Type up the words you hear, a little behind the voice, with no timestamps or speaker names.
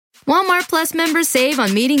Walmart Plus members save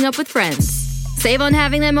on meeting up with friends. Save on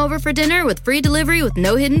having them over for dinner with free delivery with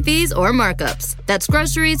no hidden fees or markups. That's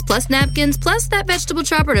groceries, plus napkins, plus that vegetable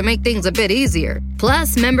chopper to make things a bit easier.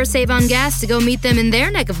 Plus, members save on gas to go meet them in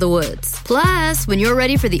their neck of the woods. Plus, when you're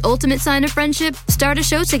ready for the ultimate sign of friendship, start a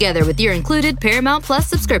show together with your included Paramount Plus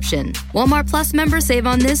subscription. Walmart Plus members save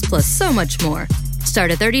on this plus so much more. Start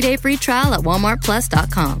a 30-day free trial at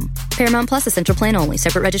walmartplus.com. Paramount Plus Essential Plan only.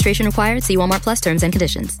 Separate registration required. See Walmart Plus terms and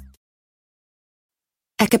conditions.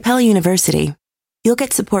 At Capella University, you'll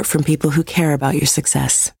get support from people who care about your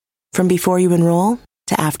success. From before you enroll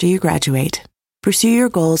to after you graduate, pursue your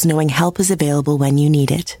goals knowing help is available when you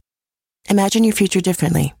need it. Imagine your future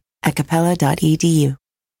differently at capella.edu.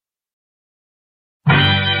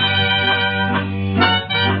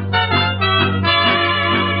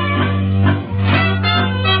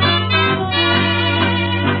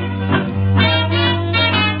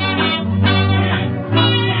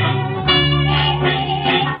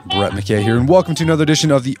 Brett McKay here, and welcome to another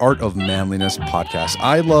edition of the Art of Manliness podcast.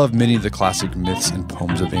 I love many of the classic myths and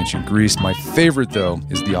poems of ancient Greece. My favorite, though,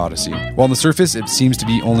 is the Odyssey. While on the surface, it seems to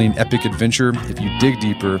be only an epic adventure, if you dig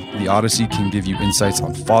deeper, the Odyssey can give you insights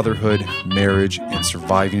on fatherhood, marriage, and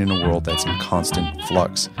surviving in a world that's in constant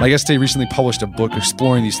flux. My guest today recently published a book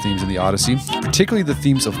exploring these themes in the Odyssey, particularly the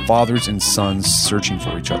themes of fathers and sons searching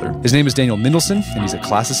for each other. His name is Daniel Mendelsohn, and he's a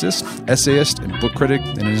classicist, essayist, and book critic.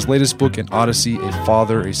 And in his latest book, An Odyssey, A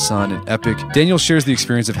Father, a Son, an Epic, Daniel shares the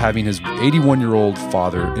experience of having his 81-year-old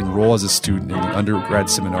father enroll as a student in the undergrad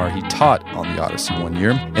seminar he taught on the Odyssey one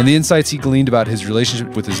year, and the insights he gleaned about his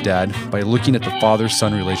relationship with his dad by looking at the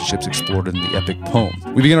father-son relationships explored in the epic poem.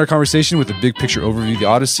 We begin our conversation with a big picture overview of the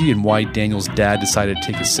Odyssey and why Daniel's dad decided to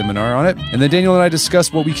take a seminar on it, and then Daniel and I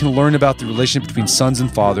discuss what we can learn about the relationship between sons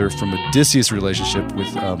and father from Odysseus' relationship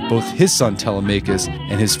with both his son Telemachus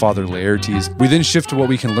and his father Laertes. We then shift to what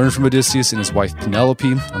we can learn from Odysseus and his wife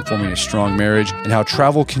Penelope on forming a strong marriage, and how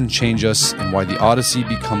travel can change us, and why the Odyssey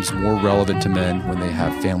becomes more relevant to men when they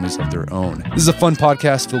have families of their own. This is a fun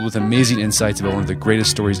podcast filled with amazing insights about one of the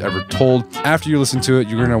greatest stories ever told. After you listen to it,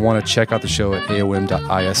 you're going to want to check out the show at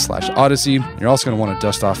aom.is/Odyssey. You're also going to want to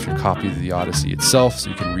dust off your copy of the Odyssey itself so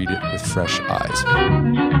you can read it with fresh eyes.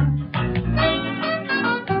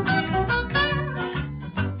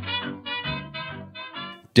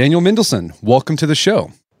 Daniel Mendelsohn, welcome to the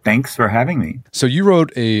show. Thanks for having me. So you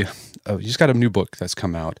wrote you just got a new book that's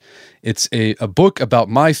come out. It's a book about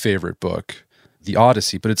my favorite book, The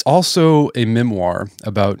Odyssey, but it's also a memoir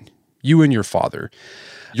about you and your father.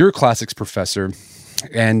 You're a classics professor,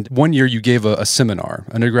 and one year you gave a seminar,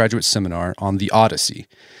 an undergraduate seminar on The Odyssey,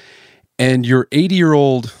 and your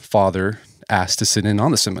 80-year-old father asked to sit in on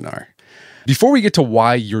the seminar. Before we get to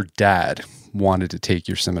why your dad wanted to take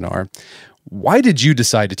your seminar, why did you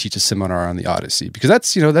decide to teach a seminar on the Odyssey? Because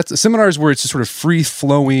that's a seminar is where it's just sort of free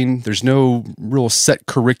flowing. There's no real set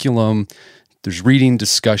curriculum. There's reading,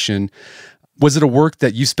 discussion. Was it a work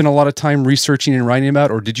that you spent a lot of time researching and writing about,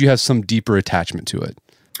 or did you have some deeper attachment to it?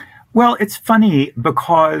 Well, it's funny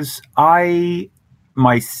because I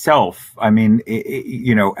myself,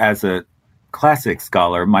 as a classic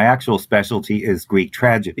scholar, my actual specialty is Greek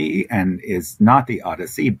tragedy and is not the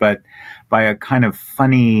Odyssey, but by a kind of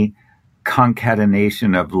funny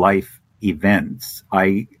concatenation of life events,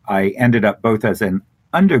 I ended up both as an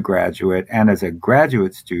undergraduate and as a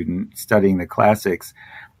graduate student studying the classics,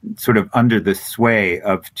 sort of under the sway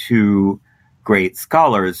of two great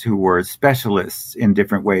scholars who were specialists in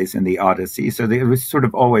different ways in the Odyssey. So it was sort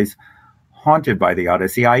of always haunted by the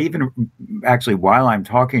Odyssey. I even, actually, while I'm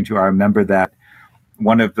talking to you, I remember that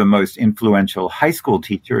one of the most influential high school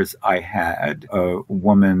teachers I had, a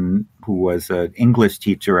woman who was an English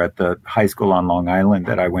teacher at the high school on Long Island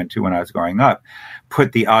that I went to when I was growing up,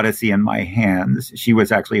 put the Odyssey in my hands. She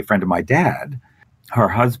was actually a friend of my dad. Her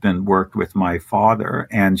husband worked with my father,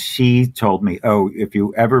 and she told me, if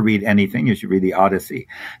you ever read anything, you should read the Odyssey.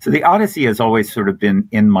 So the Odyssey has always sort of been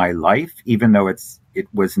in my life, even though it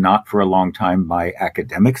was not for a long time my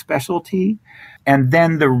academic specialty. And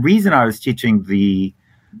then the reason I was teaching the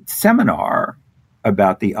seminar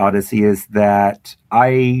about the Odyssey is that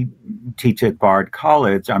I teach at Bard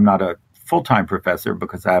College. I'm not a full-time professor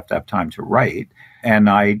because I have to have time to write. And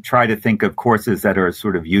I try to think of courses that are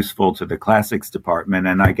sort of useful to the classics department.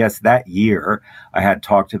 And I guess that year I had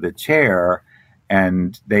talked to the chair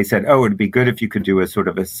and they said, it'd be good if you could do a sort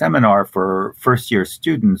of a seminar for first-year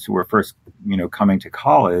students who were first, coming to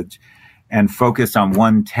college and focus on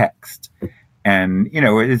one text. And,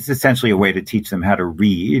 it's essentially a way to teach them how to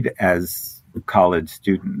read as college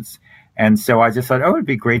students. And so I just thought, it'd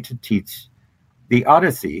be great to teach the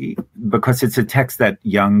Odyssey, because it's a text that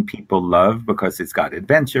young people love, because it's got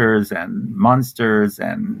adventures and monsters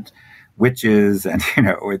and witches, and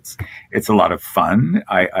it's a lot of fun.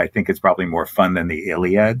 I think it's probably more fun than the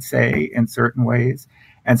Iliad, say, in certain ways.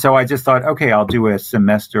 And so I just thought, okay, I'll do a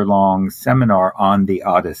semester-long seminar on the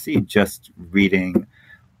Odyssey, just reading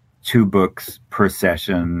 2 books per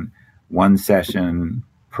session, 1 session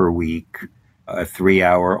per week, a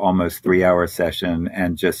almost 3-hour session,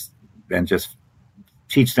 and just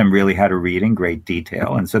teach them really how to read in great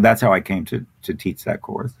detail. And so that's how I came to teach that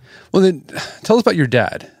course. Well, then tell us about your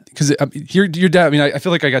dad. Because your dad, I mean, I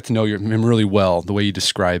feel like I got to know him really well, the way you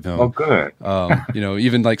describe him. Oh, good.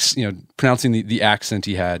 Even like, pronouncing the accent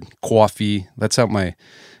he had, coffee. That's how my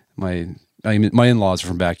in-laws are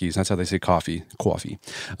from back east. That's how they say coffee.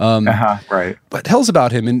 Right. But tell us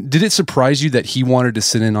about him. And did it surprise you that he wanted to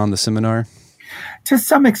sit in on the seminar? To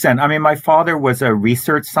some extent. I mean, my father was a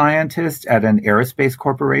research scientist at an aerospace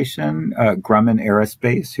corporation, Grumman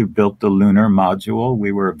Aerospace, who built the lunar module.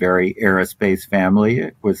 We were a very aerospace family.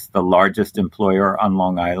 It was the largest employer on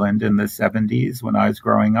Long Island in the 70s when I was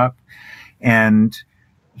growing up. And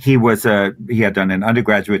he had done an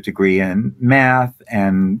undergraduate degree in math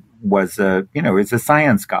and was he's a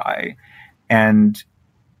science guy.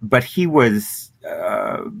 But he was,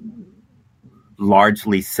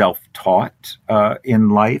 largely self-taught in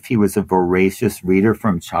life. He was a voracious reader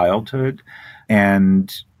from childhood,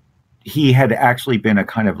 and he had actually been a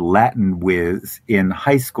kind of Latin whiz in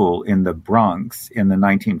high school in the Bronx in the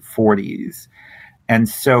 1940s. And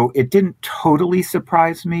so it didn't totally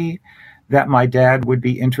surprise me that my dad would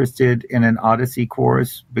be interested in an Odyssey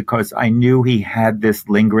course, because I knew he had this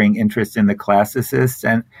lingering interest in the classicists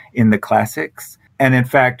and in the classics. And in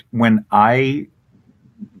fact, when I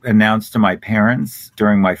announced to my parents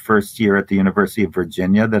during my first year at the University of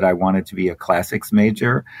Virginia that I wanted to be a classics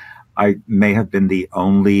major, I may have been the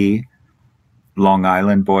only Long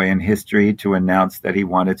Island boy in history to announce that he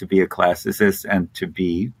wanted to be a classicist and to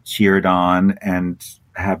be cheered on and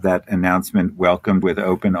have that announcement welcomed with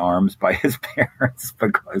open arms by his parents,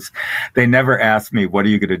 because they never asked me, what are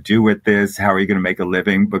you going to do with this? How are you going to make a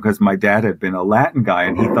living? Because my dad had been a Latin guy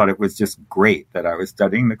and he thought it was just great that I was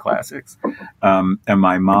studying the classics. And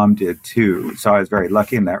my mom did too. So I was very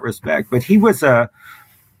lucky in that respect. But he was on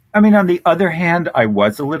the other hand, I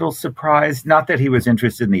was a little surprised, not that he was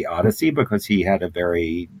interested in the Odyssey, because he had a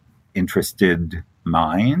very interested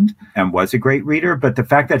mind and was a great reader, but the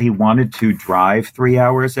fact that he wanted to drive 3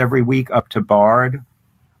 hours every week up to Bard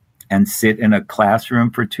and sit in a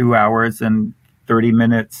classroom for 2 hours and 30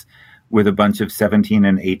 minutes with a bunch of 17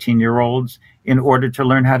 and 18-year-olds in order to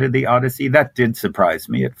learn how to do the Odyssey, that did surprise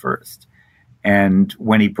me at first. And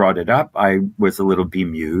when he brought it up, I was a little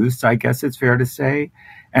bemused, I guess it's fair to say.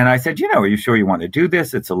 And I said, are you sure you want to do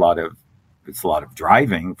this? It's a lot of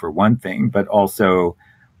driving, for one thing, but also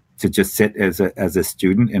to just sit as a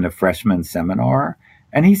student in a freshman seminar.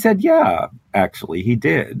 And he said, yeah, actually he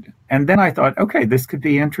did. And then I thought, okay, this could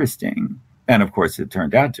be interesting. And of course it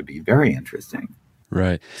turned out to be very interesting.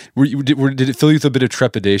 Right. Did it fill you with a bit of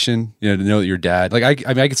trepidation, to know that your dad, I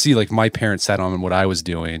could see my parents sat on what I was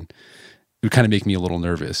doing. It would kind of make me a little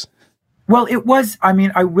nervous. Well, it was,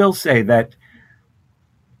 I will say that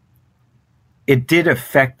it did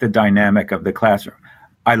affect the dynamic of the classroom.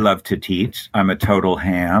 I love to teach. I'm a total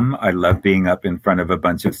ham. I love being up in front of a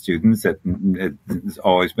bunch of students. It's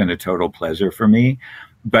always been a total pleasure for me.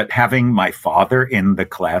 But having my father in the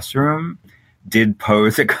classroom did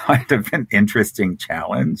pose a kind of an interesting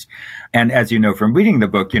challenge. And as you know from reading the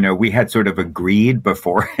book, we had sort of agreed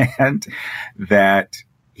beforehand that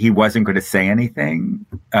he wasn't going to say anything.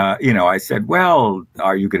 I said, well,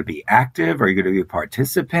 are you going to be active? Are you going to be a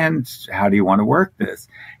participant? How do you want to work this?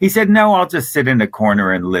 He said, no, I'll just sit in a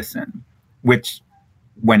corner and listen, which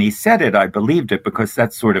when he said it, I believed it, because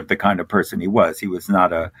that's sort of the kind of person he was. He was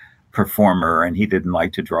not a performer and he didn't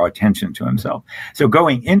like to draw attention to himself. So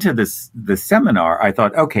going into the seminar, I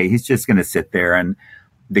thought, okay, he's just going to sit there and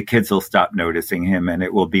the kids will stop noticing him and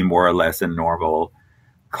it will be more or less a normal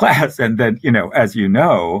class. And then, as you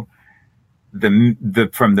know,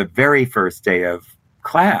 from the very first day of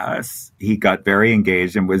class, he got very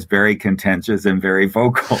engaged and was very contentious and very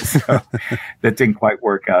vocal. So that didn't quite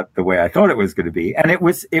work out the way I thought it was going to be. And it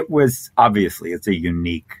was obviously, it's a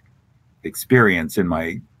unique experience in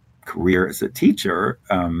my career as a teacher.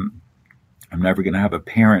 I'm never going to have a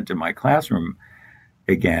parent in my classroom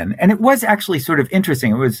again. And it was actually sort of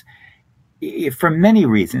interesting. It was, for many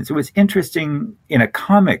reasons, it was interesting in a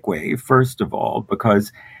comic way, first of all,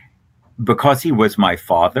 because because he was my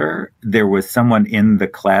father, there was someone in the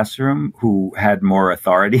classroom who had more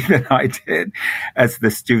authority than I did as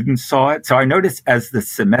the students saw it. So I noticed as the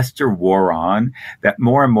semester wore on that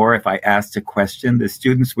more and more, if I asked a question, the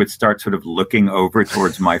students would start sort of looking over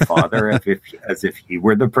towards my father as if he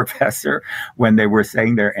were the professor when they were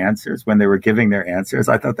saying their answers, when they were giving their answers.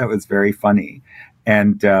 I thought that was very funny.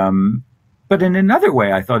 And, but in another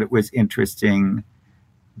way, I thought it was interesting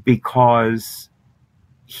because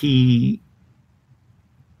he,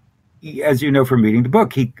 as you know from reading the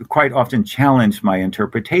book, he quite often challenged my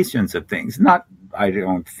interpretations of things. Not, I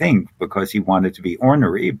don't think, because he wanted to be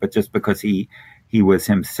ornery, but just because he was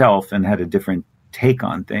himself and had a different take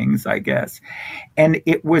on things, I guess. And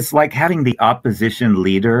it was like having the opposition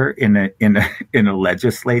leader in a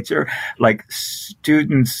legislature, like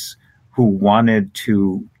students who wanted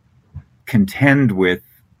to contend with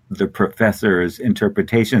the professor's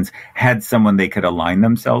interpretations had someone they could align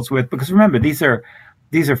themselves with. Because remember, these are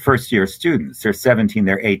first year students. They're 17,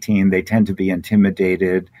 they're 18. They tend to be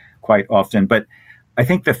intimidated quite often. But I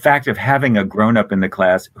think the fact of having a grown up in the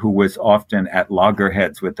class who was often at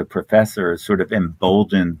loggerheads with the professor sort of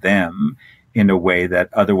emboldened them in a way that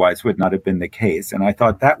otherwise would not have been the case. And I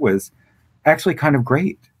thought that was actually kind of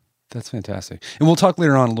great. That's fantastic. And we'll talk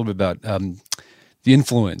later on a little bit about the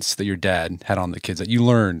influence that your dad had on the kids that you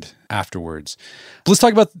learned afterwards. But let's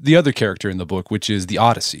talk about the other character in the book, which is the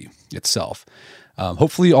Odyssey itself.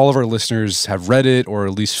 Hopefully all of our listeners have read it or are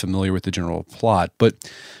at least familiar with the general plot. But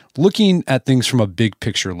looking at things from a big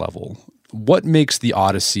picture level, what makes the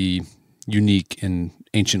Odyssey unique in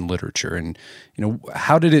ancient literature? And,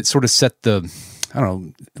 how did it sort of set the,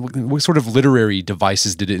 what sort of literary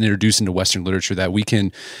devices did it introduce into Western literature that we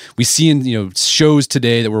see in, shows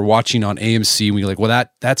today that we're watching on AMC, and we're like, well,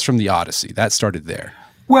 that's from the Odyssey. That started there.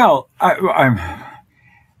 Well,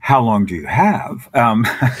 how long do you have?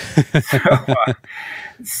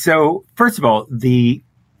 So first of all, the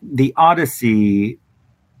Odyssey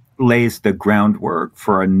lays the groundwork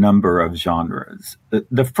for a number of genres.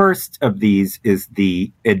 The first of these is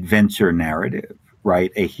the adventure narrative,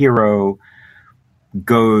 right? A hero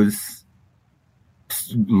goes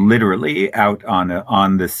literally out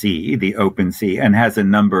on the sea, the open sea, and has a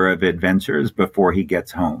number of adventures before he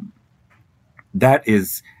gets home. That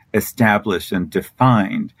is established and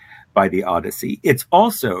defined by the Odyssey. It's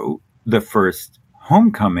also the first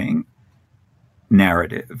homecoming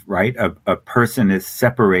narrative, right? A person is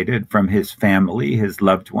separated from his family, his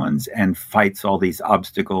loved ones, and fights all these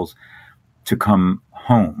obstacles to come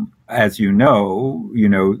home. As you know,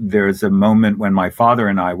 there's a moment when my father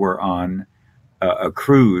and I were on a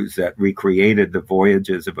cruise that recreated the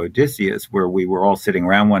voyages of Odysseus, where we were all sitting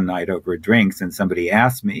around one night over drinks, and somebody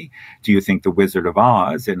asked me, do you think The Wizard of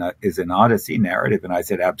Oz is an Odyssey narrative? And I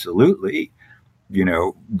said, absolutely.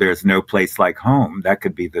 There's no place like home. That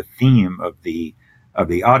could be the theme of the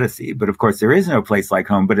Odyssey. But of course, there is no place like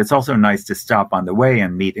home, but it's also nice to stop on the way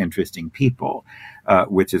and meet interesting people,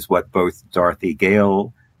 which is what both Dorothy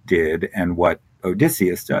Gale did and what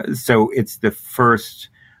Odysseus does. So it's the first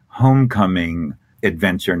homecoming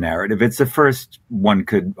adventure narrative. It's the first, one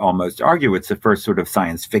could almost argue, it's the first sort of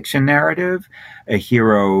science fiction narrative. A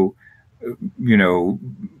hero,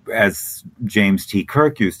 as James T.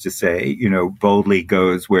 Kirk used to say, boldly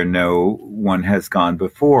goes where no one has gone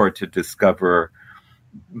before to discover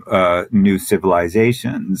new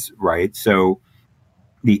civilizations, right? So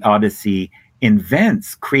the Odyssey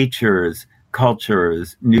invents creatures,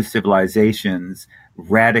 cultures, new civilizations,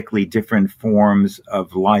 radically different forms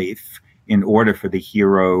of life in order for the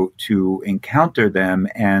hero to encounter them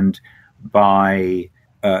and by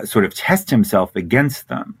sort of test himself against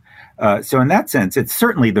them. So in that sense, it's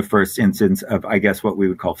certainly the first instance of, I guess, what we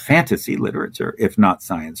would call fantasy literature, if not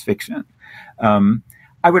science fiction.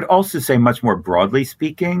 I would also say, much more broadly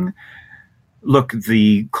speaking, look,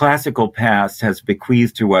 the classical past has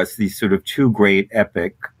bequeathed to us these sort of two great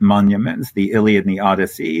epic monuments, the Iliad and the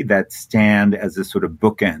Odyssey, that stand as a sort of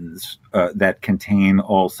bookends that contain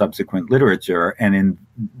all subsequent literature. And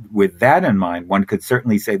with that in mind, one could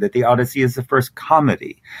certainly say that the Odyssey is the first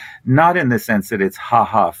comedy, not in the sense that it's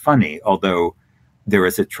ha-ha funny, although there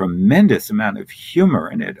is a tremendous amount of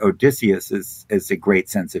humor in it. Odysseus is a great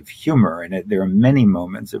sense of humor in it. There are many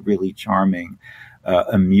moments of really charming,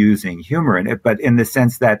 amusing humor in it, but in the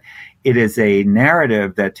sense that it is a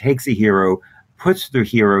narrative that takes a hero, puts the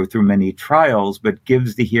hero through many trials, but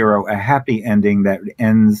gives the hero a happy ending that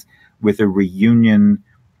ends with a reunion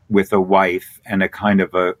with a wife and a kind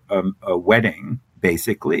of a wedding,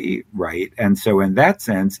 basically, right? And so in that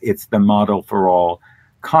sense, it's the model for all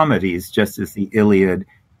comedies, just as the Iliad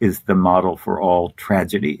is the model for all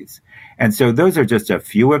tragedies. And so those are just a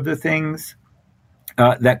few of the things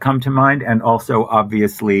that come to mind. And also,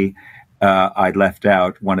 obviously, I left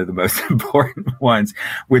out one of the most important ones,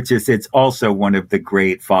 which is it's also one of the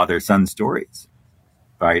great father-son stories,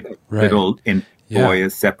 right? Little boy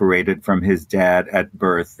is separated from his dad at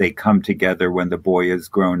birth. They come together when the boy is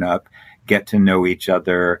grown up, get to know each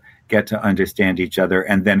other, get to understand each other,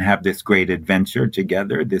 and then have this great adventure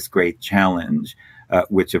together, this great challenge,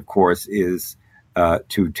 which, of course, is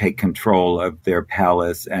to take control of their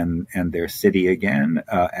palace and their city again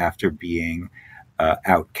after being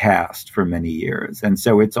outcast for many years. And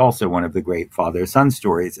so it's also one of the great father-son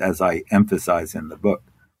stories, as I emphasize in the book.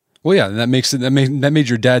 Well, yeah, that made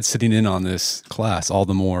your dad sitting in on this class all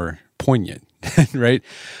the more poignant, right?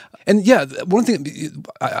 And yeah, one thing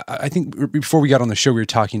I think before we got on the show, we were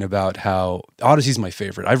talking about how Odyssey is my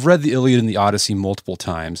favorite. I've read the Iliad and the Odyssey multiple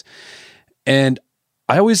times, and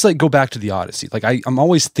I always go back to the Odyssey. I'm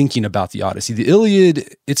always thinking about the Odyssey. The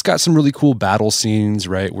Iliad, it's got some really cool battle scenes,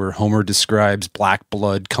 right, where Homer describes black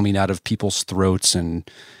blood coming out of people's throats and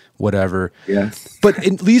whatever. Yes. But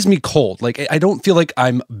it leaves me cold. I don't feel like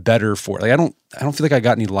I'm better for it. I don't feel like I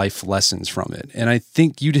got any life lessons from it. And I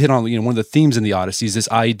think you'd hit on, one of the themes in the Odyssey is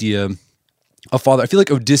this idea of father. I feel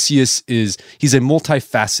like Odysseus he's a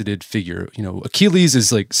multifaceted figure. Achilles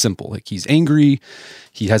is simple. He's angry.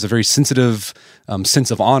 He has a very sensitive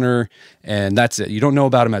sense of honor, and that's it. You don't know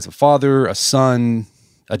about him as a father, a son,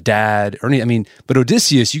 a dad, but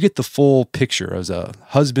Odysseus, you get the full picture as a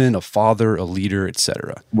husband, a father, a leader,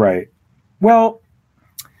 etc. Right. Well,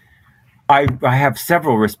 I have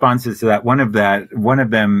several responses to that. One of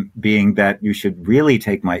them being that you should really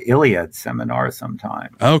take my Iliad seminar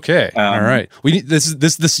sometime. Okay. All right. We need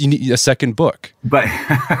this. You need a second book, but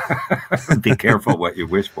be careful what you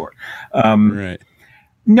wish for. Right.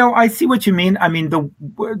 No, I see what you mean.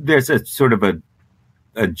 There's a sort of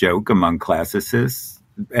a joke among classicists.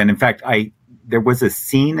 And in fact, there was a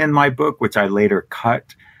scene in my book, which I later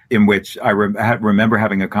cut, in which I remember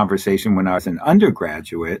having a conversation when I was an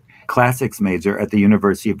undergraduate classics major at the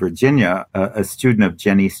University of Virginia, a student of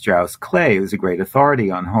Jenny Strauss Clay, who's a great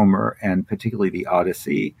authority on Homer and particularly the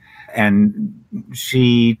Odyssey. And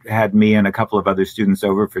she had me and a couple of other students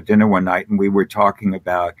over for dinner one night, and we were talking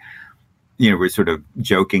about, we're sort of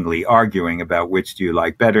jokingly arguing about which do you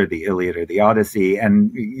like better, the Iliad or the Odyssey.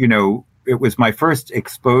 And, it was my first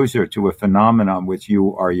exposure to a phenomenon which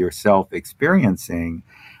you are yourself experiencing,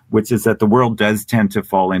 which is that the world does tend to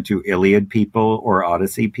fall into Iliad people or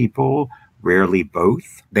Odyssey people, rarely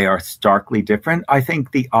both. They are starkly different. I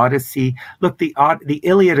think the Odyssey, the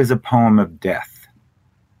Iliad is a poem of death,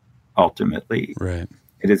 ultimately. Right.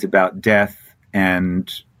 It is about death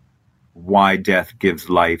and why death gives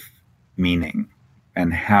life meaning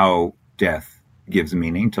and how death gives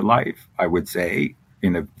meaning to life, I would say.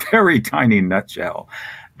 In a very tiny nutshell,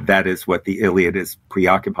 that is what the Iliad is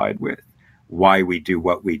preoccupied with, why we do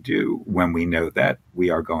what we do when we know that we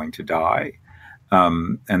are going to die.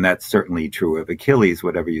 And that's certainly true of Achilles,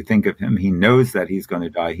 whatever you think of him. He knows that he's going to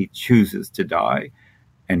die. He chooses to die.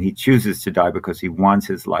 And he chooses to die because he wants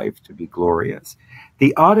his life to be glorious.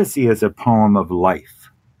 The Odyssey is a poem of life.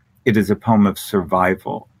 It is a poem of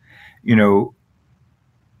survival.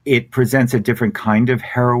 It presents a different kind of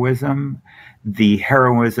heroism. The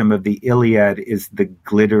heroism of the Iliad is the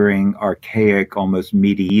glittering, archaic, almost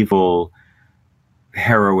medieval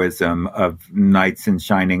heroism of knights in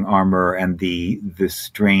shining armor and the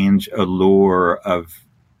strange allure of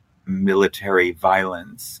military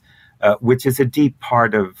violence, which is a deep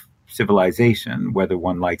part of civilization, whether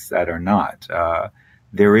one likes that or not.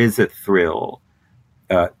 There is a thrill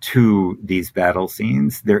to these battle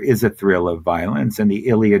scenes. There is a thrill of violence, and the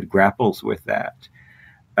Iliad grapples with that.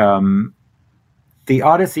 The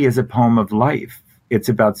Odyssey is a poem of life. It's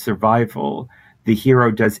about survival. The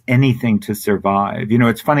hero does anything to survive.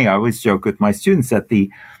 It's funny, I always joke with my students that the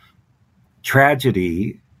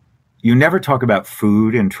tragedy, you never talk about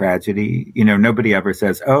food in tragedy. Nobody ever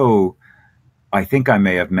says, oh, I think I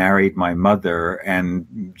may have married my mother and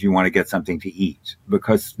do you want to get something to eat?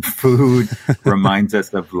 Because food reminds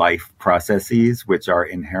us of life processes, which are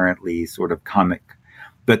inherently sort of comic.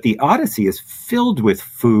 But the Odyssey is filled with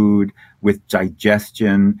food, with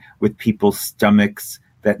digestion, with people's stomachs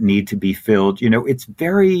that need to be filled. It's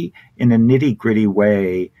very, in a nitty-gritty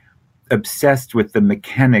way, obsessed with the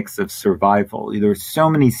mechanics of survival. There are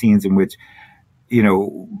so many scenes in which,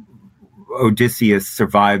 Odysseus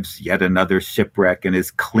survives yet another shipwreck and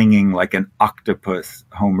is clinging like an octopus,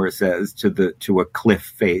 Homer says, to a cliff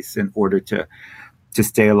face in order to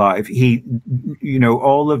stay alive.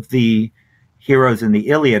 All of the heroes in the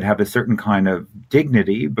Iliad have a certain kind of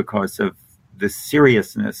dignity because of the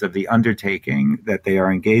seriousness of the undertaking that they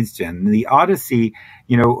are engaged in. The Odyssey,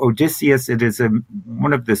 Odysseus, it is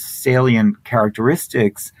one of the salient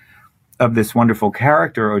characteristics of this wonderful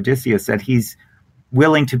character, Odysseus, that he's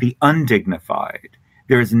willing to be undignified.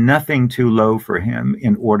 There is nothing too low for him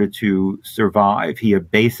in order to survive. He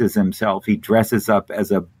abases himself. He dresses up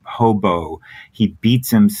as a hobo. He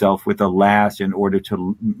beats himself with a lash in order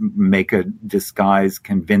to make a disguise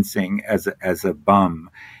convincing as a bum.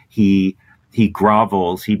 He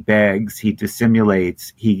grovels, he begs, he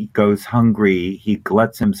dissimulates, he goes hungry, he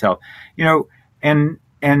gluts himself,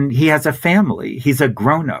 and he has a family. He's a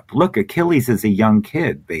grown-up. Look, Achilles is a young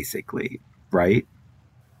kid, basically, right?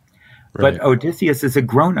 But Odysseus is a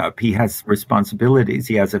grown-up. He has responsibilities.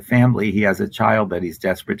 He has a family. He has a child that he's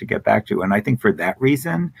desperate to get back to. And I think for that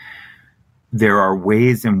reason, there are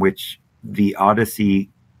ways in which the Odyssey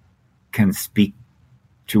can speak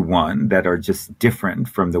to one that are just different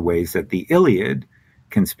from the ways that the Iliad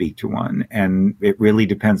can speak to one. And it really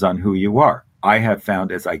depends on who you are. I have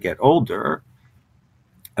found as I get older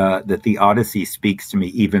that the Odyssey speaks to me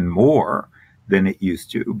even more than it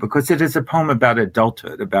used to, because it is a poem about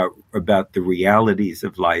adulthood, about the realities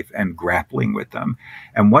of life and grappling with them.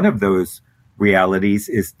 And one of those realities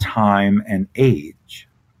is time and age.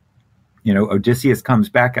 Odysseus comes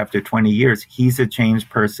back after 20 years. He's a changed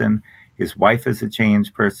person. His wife is a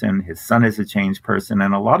changed person. His son is a changed person.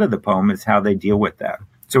 And a lot of the poem is how they deal with that.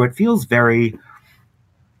 So it feels very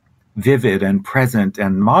vivid and present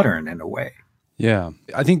and modern in a way. Yeah,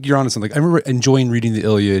 I think you're onto something. I remember enjoying reading the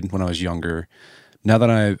Iliad when I was younger. Now that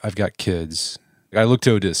I've got kids, I look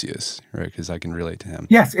to Odysseus, right, because I can relate to him.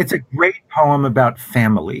 Yes, it's a great poem about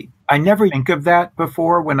family. I never think of that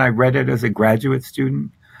before when I read it as a graduate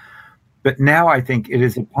student. But now I think it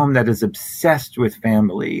is a poem that is obsessed with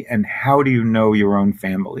family and how do you know your own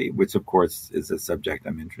family, which, of course, is a subject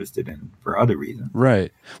I'm interested in for other reasons.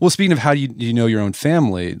 Right. Well, speaking of how do you know your own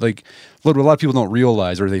family, like what a lot of people don't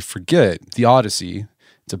realize or they forget, the Odyssey,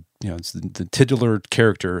 it's the titular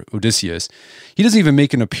character, Odysseus. He doesn't even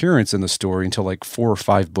make an appearance in the story until like 4 or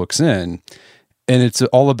 5 books in. And it's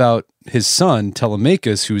all about his son,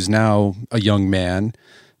 Telemachus, who's now a young man,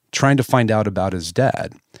 trying to find out about his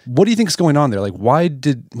dad. What do you think is going on there? Like, why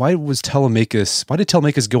did Telemachus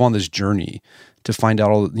go on this journey to find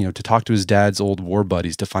out to talk to his dad's old war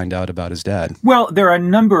buddies to find out about his dad? Well, there are a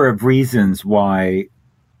number of reasons why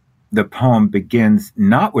the poem begins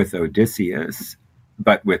not with Odysseus,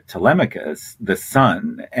 but with Telemachus, the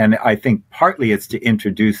son. And I think partly it's to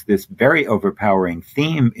introduce this very overpowering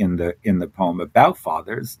theme in the poem about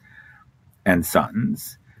fathers and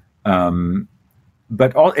sons.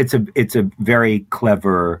 But it's a very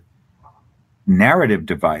clever narrative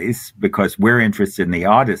device because we're interested in the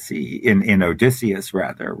Odyssey, in Odysseus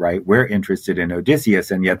rather, right? We're interested in Odysseus,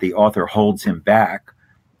 and yet the author holds him back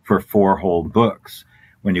for 4 whole books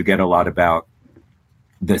when you get a lot about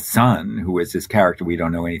the son, who is this character we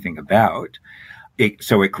don't know anything about.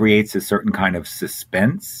 So it creates a certain kind of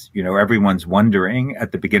suspense. Everyone's wondering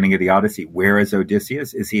at the beginning of the Odyssey, where is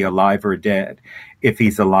Odysseus? Is he alive or dead? If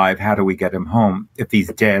he's alive, how do we get him home? If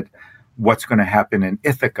he's dead, what's going to happen in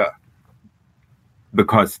Ithaca?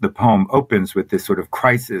 Because the poem opens with this sort of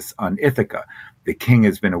crisis on Ithaca. The king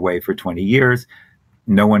has been away for 20 years.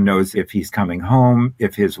 No one knows if he's coming home,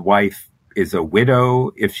 if his wife is a widow,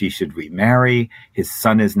 if she should remarry. His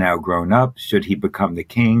son is now grown up. Should he become the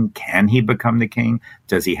king? Can he become the king?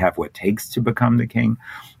 Does he have what it takes to become the king?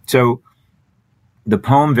 So the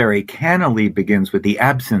poem very cannily begins with the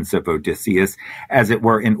absence of Odysseus, as it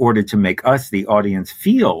were, in order to make us, the audience,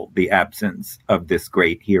 feel the absence of this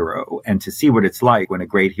great hero and to see what it's like when a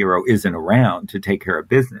great hero isn't around to take care of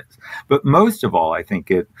business. But most of all, I think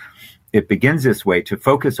it begins this way to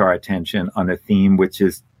focus our attention on a theme which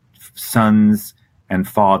is sons and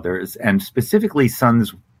fathers, and specifically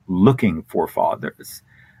sons looking for fathers.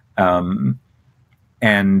 And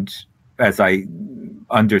as I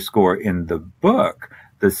underscore in the book,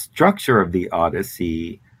 the structure of the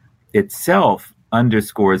Odyssey itself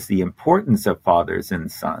underscores the importance of fathers and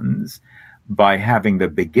sons by having the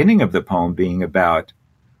beginning of the poem being about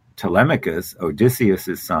Telemachus,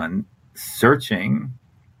 Odysseus' son, searching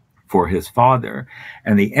for his father.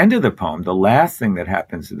 And the end of the poem, the last thing that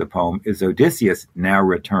happens to the poem, is Odysseus, now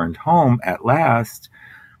returned home at last,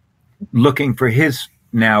 looking for his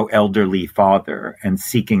now elderly father and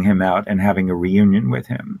seeking him out and having a reunion with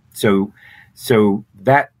him. So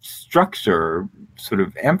that structure sort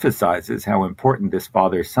of emphasizes how important this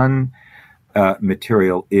father-son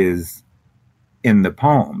material is in the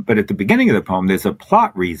poem. But at the beginning of the poem, there's a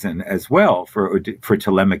plot reason as well for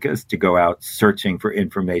Telemachus to go out searching for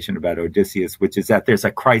information about Odysseus, which is that there's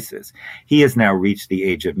a crisis. He has now reached the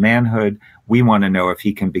age of manhood. We want to know if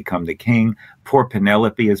he can become the king. Poor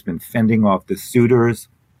Penelope has been fending off the suitors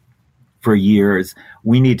for years.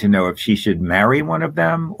 We need to know if she should marry one of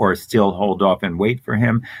them or still hold off and wait for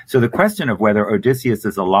him. So the question of whether Odysseus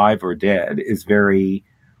is alive or dead is very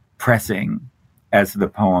pressing as the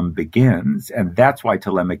poem begins. And that's why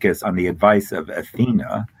Telemachus, on the advice of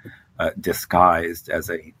Athena, disguised as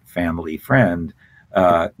a family friend,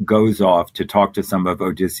 goes off to talk to some of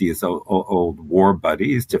Odysseus' old war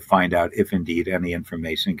buddies to find out if indeed any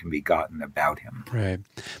information can be gotten about him. Right.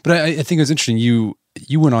 But I think it was interesting. You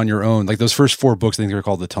went on your own, like those first 4 books, I think they're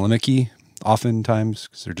called the Telemachy, oftentimes,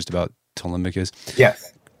 because they're just about Telemachus.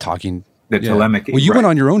 Yes. Talking. The Telemachy. Well, you went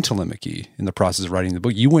on your own Telemachy in the process of writing the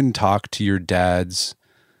book. You went and talked to your dad's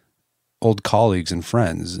old colleagues and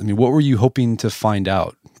friends. I mean, what were you hoping to find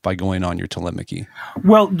out by going on your Telemachy?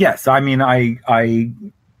 Well, yes. I mean,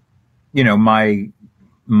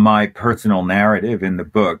 my personal narrative in the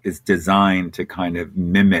book is designed to kind of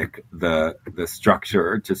mimic the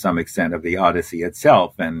structure to some extent of the Odyssey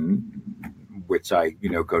itself, and which I,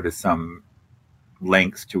 go to some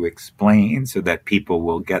lengths to explain so that people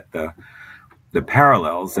will get the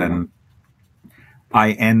parallels. And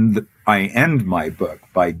I end my book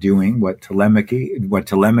by doing what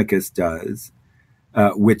Telemachus does,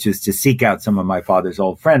 which is to seek out some of my father's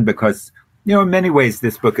old friend, because, in many ways,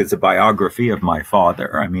 this book is a biography of my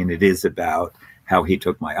father. I mean, it is about how he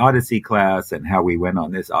took my Odyssey class and how we went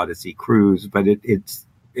on this Odyssey cruise, but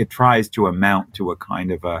it tries to amount to a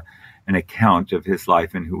kind of an account of his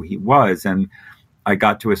life and who he was. And I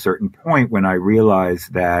got to a certain point when I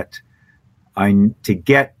realized that to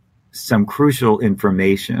get some crucial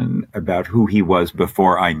information about who he was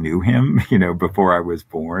before I knew him, before I was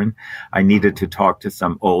born, I needed to talk to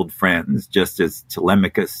some old friends, just as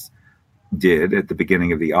Telemachus did at the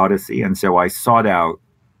beginning of the Odyssey. And so I sought out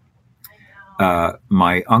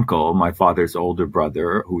my uncle, my father's older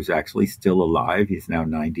brother, who's actually still alive. He's now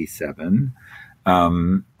 97.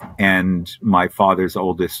 And my father's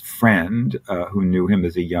oldest friend, who knew him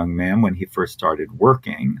as a young man when he first started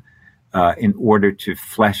working, in order to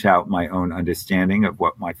flesh out my own understanding of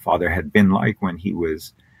what my father had been like when he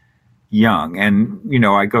was young. And,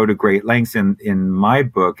 I go to great lengths in my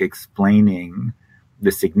book explaining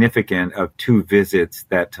the significance of 2 visits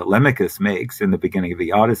that Telemachus makes in the beginning of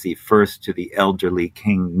the Odyssey. First, to the elderly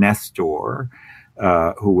King Nestor,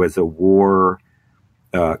 who was a war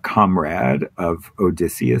comrade of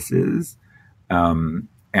Odysseus's.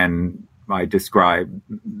 And I describe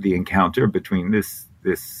the encounter between this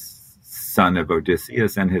son of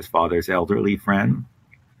Odysseus and his father's elderly friend.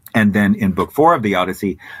 And then in Book 4 of the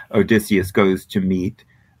Odyssey, Odysseus goes to meet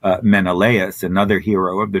Menelaus, another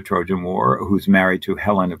hero of the Trojan War, who's married to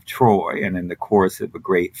Helen of Troy. And in the course of a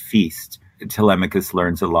great feast, Telemachus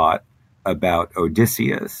learns a lot about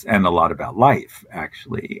Odysseus and a lot about life,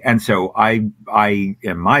 actually. And so I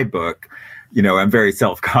in my book, I'm very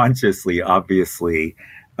self-consciously, obviously,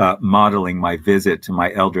 modeling my visit to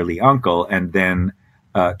my elderly uncle and then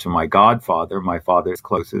to my godfather, my father's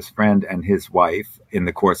closest friend, and his wife in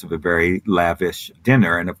the course of a very lavish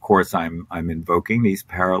dinner. And of course, I'm invoking these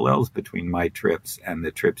parallels between my trips and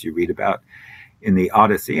the trips you read about in the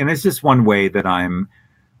Odyssey. And it's just one way that I'm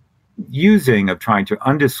using of trying to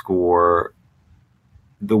underscore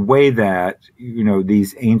the way that,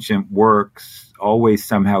 these ancient works always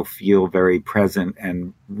somehow feel very present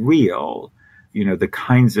and real. The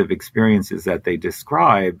kinds of experiences that they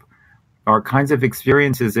describe are kinds of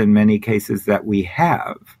experiences in many cases that we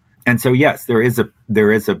have. And so, yes, there is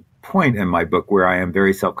a point in my book where I am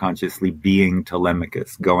very self-consciously being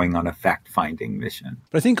Telemachus, going on a fact-finding mission.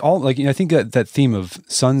 But I think I think that theme of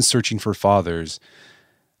sons searching for fathers,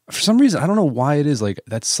 for some reason, I don't know why it is,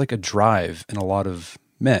 that's like a drive in a lot of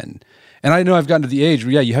men. And I know I've gotten to the age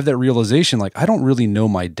where, you have that realization, I don't really know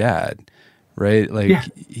my dad. Right?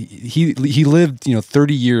 He lived,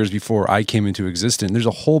 30 years before I came into existence. There's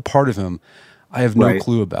a whole part of him I have no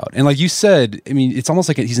clue about. And like you said, I mean, it's almost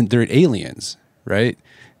like they're aliens, right?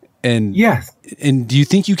 And yes. And do you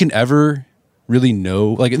think you can ever really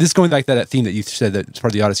know, this is going back to that theme that you said that it's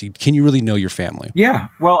part of the Odyssey, can you really know your family? Yeah.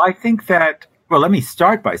 Well, I think that, let me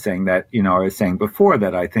start by saying that, I was saying before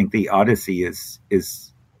that I think the Odyssey is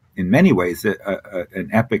in many ways an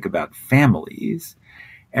epic about families.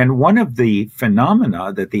 And one of the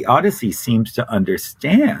phenomena that the Odyssey seems to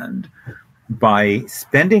understand by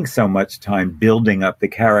spending so much time building up the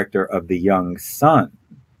character of the young son,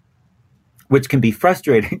 which can be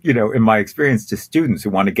frustrating, in my experience, to students who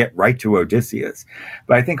want to get right to Odysseus.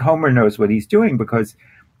 But I think Homer knows what he's doing, because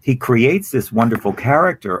he creates this wonderful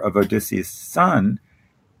character of Odysseus' son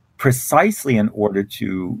precisely in order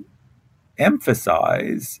to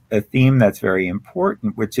emphasize a theme that's very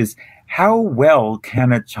important, which is how well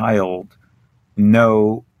can a child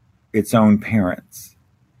know its own parents?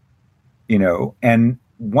 And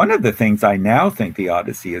one of the things I now think the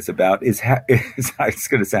Odyssey is about is it's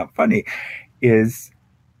going to sound funny, is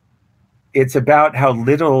it's about how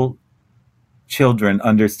little children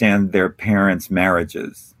understand their parents'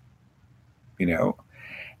 marriages,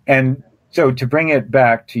 And so to bring it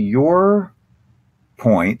back to your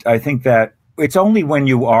point, I think that it's only when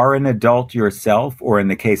you are an adult yourself, or in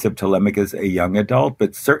the case of Telemachus, a young adult,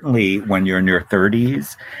 but certainly when you're in your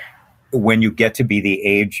 30s, when you get to be the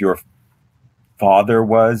age your father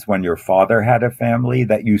was when your father had a family,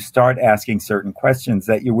 that you start asking certain questions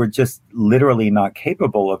that you were just literally not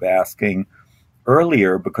capable of asking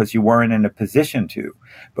earlier because you weren't in a position to.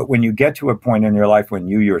 But when you get to a point in your life when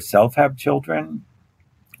you yourself have children,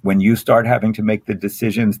 when you start having to make the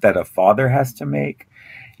decisions that a father has to make,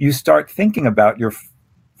 you start thinking about your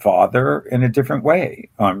father in a different way.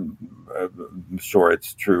 I'm sure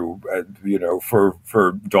it's true,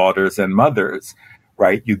 for daughters and mothers.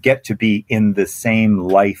 Right? You get to be in the same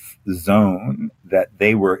life zone that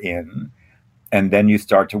they were in. And then you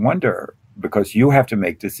start to wonder, because you have to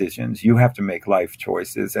make decisions, you have to make life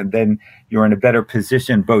choices. And then you're in a better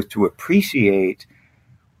position both to appreciate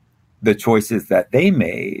the choices that they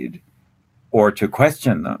made or to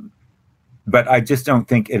question them. But I just don't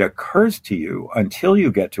think it occurs to you until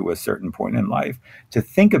you get to a certain point in life to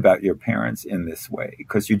think about your parents in this way,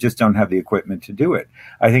 because you just don't have the equipment to do it.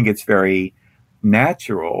 I think it's very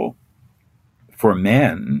natural for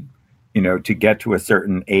men, to get to a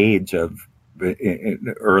certain age of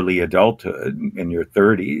early adulthood, in your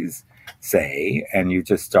 30s, say, and you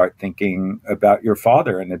just start thinking about your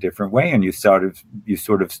father in a different way, and you sort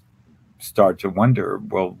of start to wonder,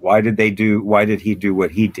 well, why did he do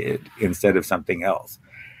what he did instead of something else?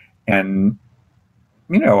 And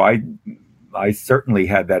I certainly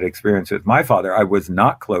had that experience with my father. I was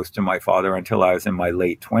not close to my father until I was in my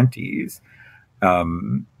late 20s.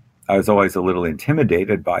 I was always a little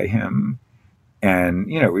intimidated by him. And,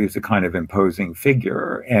 he was a kind of imposing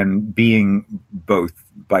figure, and being both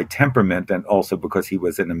by temperament and also because he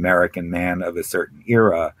was an American man of a certain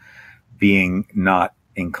era, being not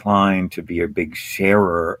inclined to be a big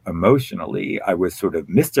sharer emotionally, I was sort of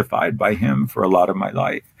mystified by him for a lot of my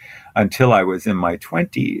life until I was in my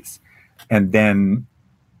 20s. And then,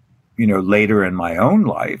 later in my own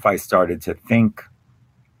life, I started to think,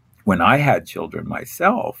 when I had children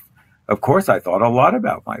myself, of course, I thought a lot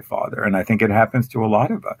about my father, and I think it happens to a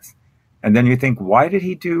lot of us. And then you think, why did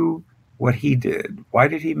he do what he did? Why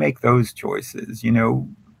did he make those choices?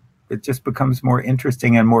 It just becomes more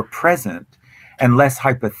interesting and more present and less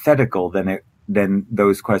hypothetical than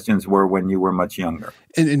those questions were when you were much younger.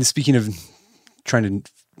 And speaking of trying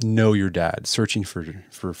to know your dad, searching for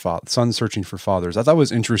sons searching for fathers, I thought it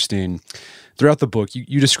was interesting. Throughout the book,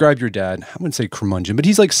 you describe your dad, I wouldn't say curmudgeon, but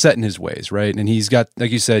he's like set in his ways, right? And he's got,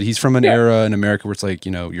 like you said, he's from an era in America where it's like,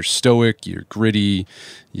 you're stoic, you're gritty,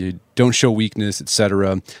 you don't show weakness,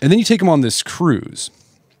 etc. And then you take him on this cruise,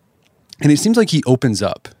 and it seems like he opens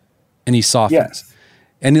up and he softens. Yes.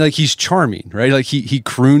 And he's charming, right? Like he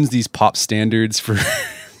croons these pop standards for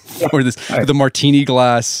the martini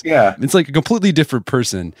glass. Yeah. It's like a completely different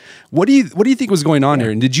person. What do you think was going on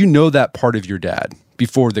here? And did you know that part of your dad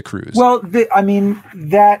before the cruise? Well,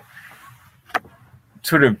 that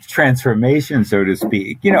sort of transformation, so to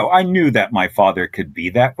speak, I knew that my father could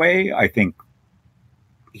be that way. I think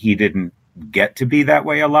he didn't get to be that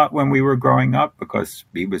way a lot when we were growing up because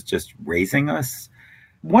he was just raising us.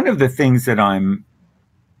 One of the things that I'm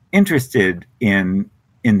interested in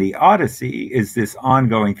the Odyssey is this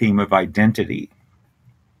ongoing theme of identity,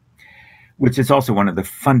 which is also one of the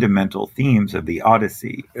fundamental themes of the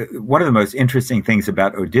Odyssey. One of the most interesting things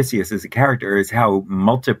about Odysseus as a character is how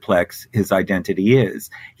multiplex his identity is.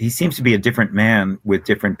 He seems to be a different man with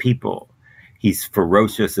different people. He's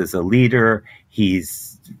ferocious as a leader.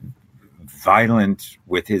 He's violent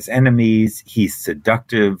with his enemies. He's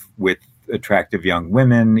seductive with attractive young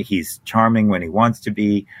women. He's charming when he wants to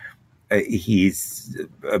be. He's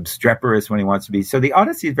obstreperous when he wants to be. So the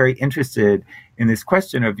Odyssey is very interested in this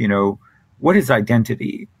question of, what is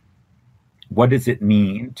identity? What does it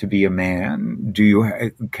mean to be a man?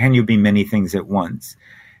 Can you be many things at once?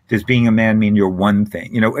 Does being a man mean you're one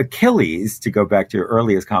thing? Achilles, to go back to your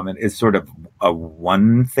earliest comment, is sort of a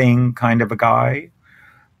one thing kind of a guy.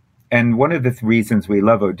 And one of the reasons we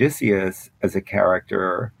love Odysseus as a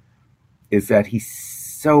character is that he's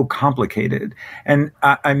so complicated. And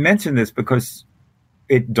I mention this because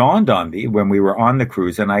it dawned on me when we were on the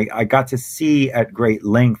cruise, and I got to see at great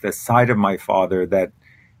length a side of my father that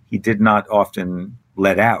he did not often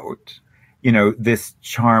let out. You know, this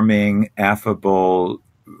charming, affable,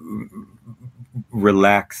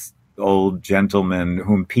 relaxed old gentleman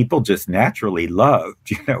whom people just naturally loved,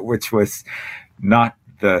 you know, which was not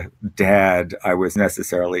the dad I was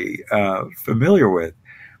necessarily familiar with.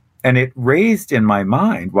 And it raised in my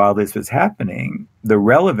mind, while this was happening, the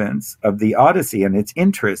relevance of the Odyssey and its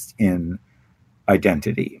interest in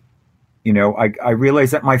identity. You know, I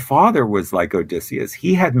realized that my father was like Odysseus.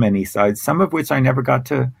 He had many sides, some of which I never got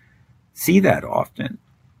to see that often.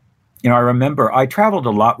 You know, I remember I traveled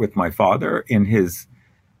a lot with my father in his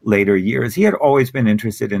later years. He had always been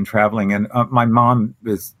interested in traveling, and my mom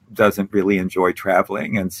doesn't really enjoy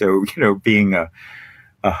traveling. And so, you know, being a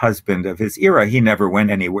husband of his era, he never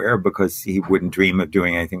went anywhere because he wouldn't dream of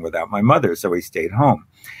doing anything without my mother. So he stayed home.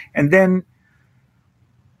 And then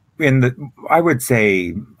I would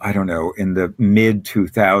say, I don't know, in the mid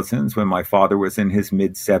 2000s, when my father was in his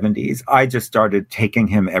mid 70s, I just started taking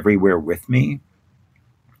him everywhere with me.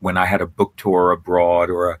 When I had a book tour abroad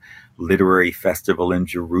or a literary festival in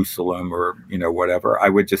Jerusalem or, you know, whatever, I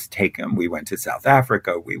would just take him. We went to South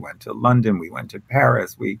Africa. We went to London. We went to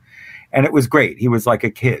Paris. And it was great. He was like a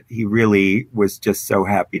kid. He really was just so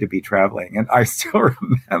happy to be traveling. And I still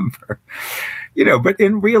remember, you know, but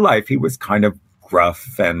in real life, he was kind of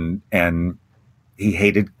gruff and he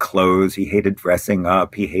hated clothes. He hated dressing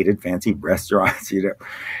up. He hated fancy restaurants, you know.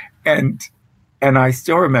 And I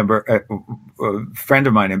still remember a friend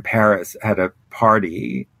of mine in Paris had a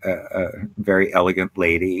party, a very elegant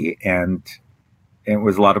lady, and it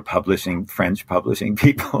was a lot of French publishing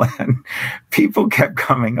people, and people kept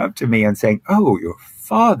coming up to me and saying, "Oh, your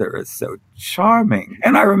father is so charming."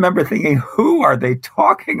 And I remember thinking, who are they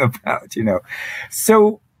talking about, you know?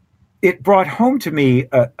 So it brought home to me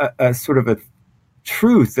a sort of a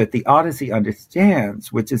truth that the Odyssey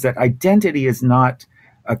understands, which is that identity is not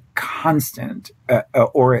a constant,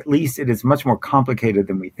 or at least it is much more complicated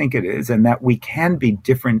than we think it is, and that we can be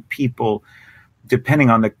different people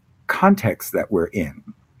depending on the context that we're in.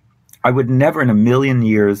 I would never in a million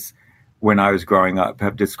years when I was growing up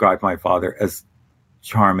have described my father as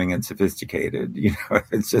charming and sophisticated. You know,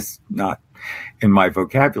 it's just not in my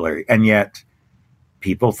vocabulary. And yet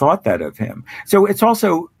people thought that of him. So it's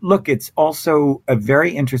also a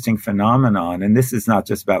very interesting phenomenon. And this is not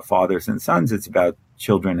just about fathers and sons. It's about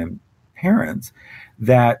children and parents,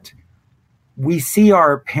 that we see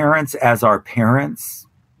our parents as our parents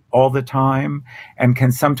all the time and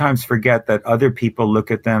can sometimes forget that other people look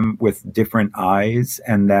at them with different eyes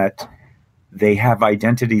and that they have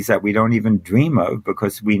identities that we don't even dream of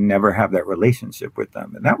because we never have that relationship with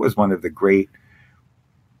them. And that was one of the great,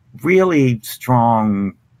 really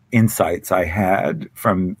strong insights I had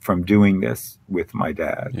from doing this with my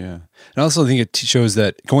dad. Yeah. And I also think it shows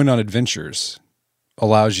that going on adventures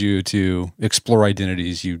allows you to explore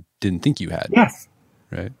identities you didn't think you had. Yes.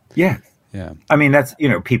 Right? Yes. Yeah. I mean, that's, you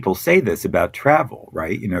know, people say this about travel,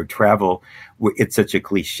 right? You know, travel, it's such a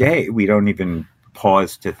cliche. We don't even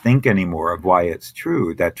pause to think anymore of why it's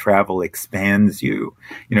true, that travel expands you.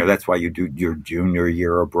 You know, that's why you do your junior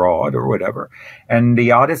year abroad or whatever. And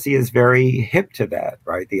the Odyssey is very hip to that,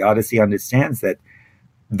 right? The Odyssey understands that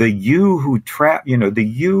the you who the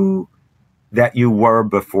you that you were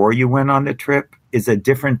before you went on the trip is a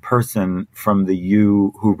different person from the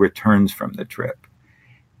you who returns from the trip.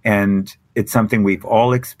 And it's something we've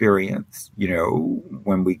all experienced, you know,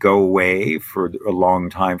 when we go away for a long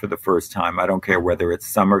time for the first time. I don't care whether it's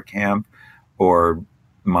summer camp or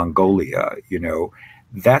Mongolia, you know,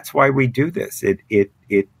 that's why we do this. It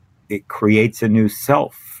creates a new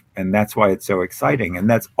self. And that's why it's so exciting. And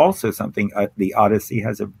that's also something the Odyssey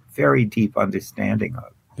has a very deep understanding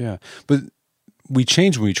of. Yeah. But we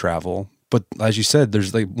change when we travel. But as you said,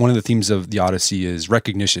 there's like one of the themes of the Odyssey is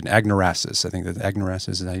recognition, agnorasis. I think that agnorasis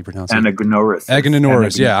is how you pronounce it.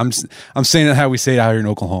 Agnorasis. Yeah, I'm saying it how we say it out here in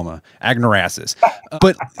Oklahoma. Agnorasis.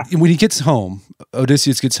 But when he gets home,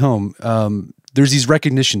 Odysseus gets home, there's these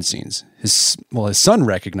recognition scenes. His son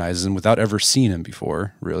recognizes him without ever seeing him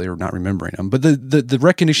before, really, or not remembering him. But the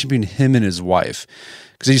recognition between him and his wife,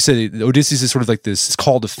 because as you said, Odysseus is sort of like this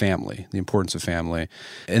call to family, the importance of family.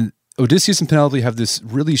 And Odysseus and Penelope have this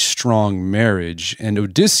really strong marriage, and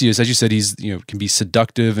Odysseus, as you said, can be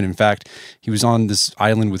seductive, and in fact, he was on this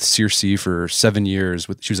island with Circe for 7 years.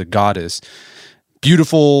 She was a goddess.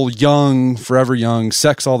 beautiful, young, forever young,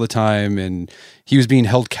 sex all the time, and he was being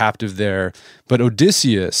held captive there. But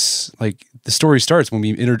Odysseus, like the story starts when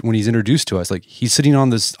he's introduced to us, like he's sitting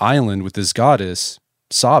on this island with this goddess,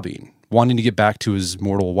 sobbing, wanting to get back to his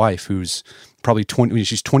mortal wife, who's probably 20. I mean,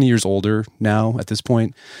 she's 20 years older now at this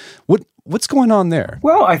point. What's going on there?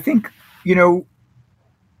 Well, I think,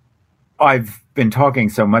 I've been talking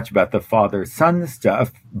so much about the father-son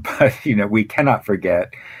stuff, but, we cannot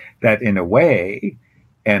forget that in a way,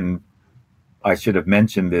 and I should have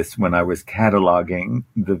mentioned this when I was cataloging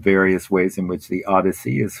the various ways in which the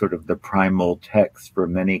Odyssey is sort of the primal text for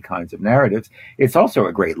many kinds of narratives, it's also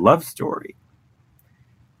a great love story,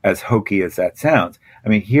 as hokey as that sounds. I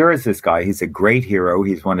mean, here is this guy, he's a great hero,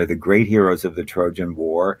 he's one of the great heroes of the Trojan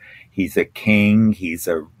War, he's a king, he's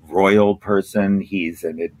a royal person, he's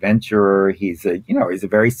an adventurer, he's a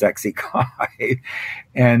very sexy guy,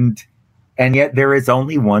 and yet there is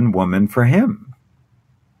only one woman for him,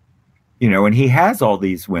 and he has all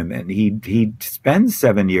these women. He spends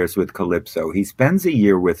 7 years with Calypso, he spends a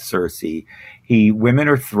year with Circe, women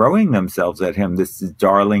are throwing themselves at him. This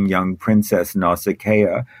darling young princess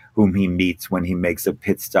Nausicaa, whom he meets when he makes a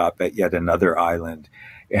pit stop at yet another island,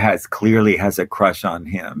 clearly has a crush on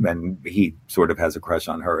him, and he sort of has a crush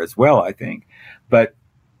on her as well, I think. But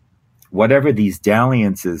whatever these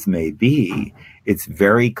dalliances may be, it's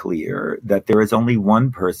very clear that there is only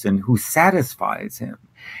one person who satisfies him.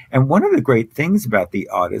 And one of the great things about the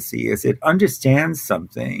Odyssey is it understands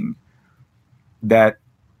something that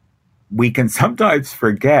we can sometimes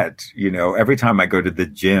forget. Every time I go to the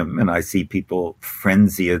gym and I see people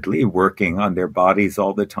frenziedly working on their bodies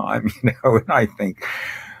all the time, and I think,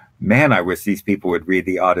 man, I wish these people would read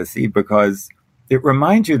the Odyssey, because it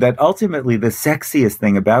reminds you that ultimately the sexiest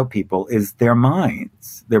thing about people is their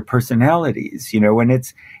minds, their personalities, and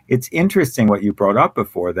it's interesting what you brought up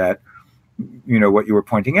before, that, what you were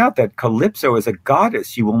pointing out, that Calypso is a goddess.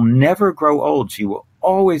 She will never grow old. She will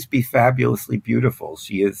always be fabulously beautiful.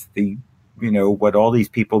 She is the, what all these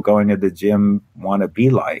people going to the gym want to be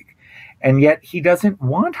like. And yet he doesn't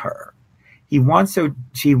want her.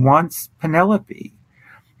 She wants Penelope.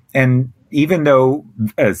 And even though,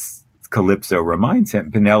 as Calypso reminds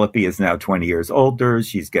him, Penelope is now 20 years older,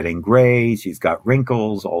 she's getting gray, she's got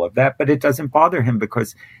wrinkles, all of that, but it doesn't bother him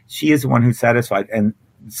because she is the one who satisfies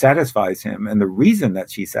him. And the reason that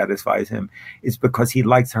she satisfies him is because he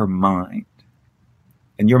likes her mind.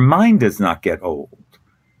 And your mind does not get old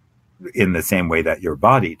in the same way that your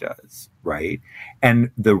body does, right?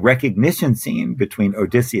 And the recognition scene between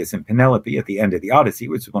Odysseus and Penelope at the end of the Odyssey,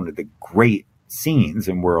 which is one of the great scenes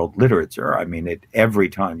in world literature. I mean, every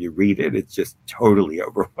time you read it, it's just totally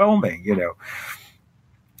overwhelming,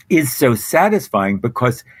 is so satisfying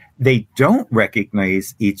because they don't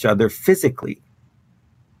recognize each other physically,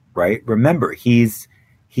 right? Remember, he's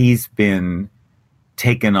been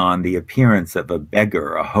taken on the appearance of a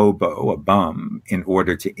beggar, a hobo, a bum, in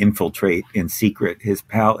order to infiltrate in secret his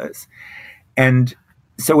palace. And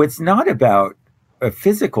so it's not about a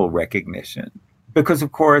physical recognition, because,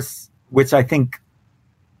 of course, which I think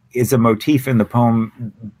is a motif in the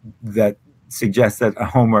poem that suggests that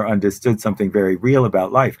Homer understood something very real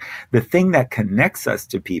about life. The thing that connects us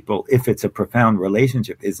to people, if it's a profound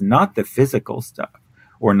relationship, is not the physical stuff,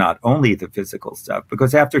 or not only the physical stuff,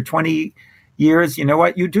 because after 20 years, you know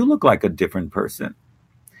what? You do look like a different person.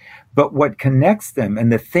 But what connects them,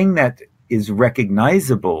 and the thing that is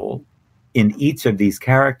recognizable in each of these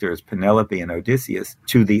characters, Penelope and Odysseus,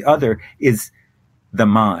 to the other, is the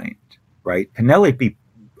mind, right?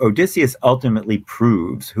 Odysseus ultimately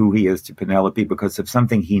proves who he is to Penelope because of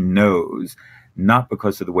something he knows, not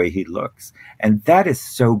because of the way he looks. And that is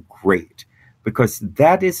so great, because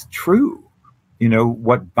that is true.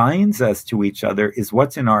 What binds us to each other is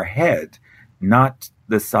what's in our head, not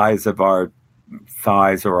the size of our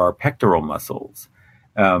thighs or our pectoral muscles.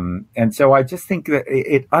 And so I just think that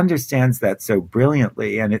it understands that so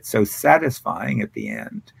brilliantly, and it's so satisfying at the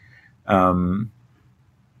end.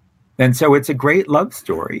 And so it's a great love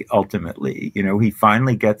story, ultimately. He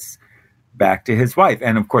finally gets back to his wife.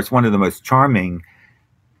 And of course, one of the most charming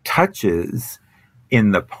touches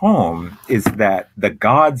in the poem is that the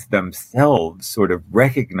gods themselves sort of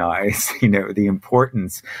recognize, the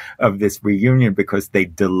importance of this reunion, because they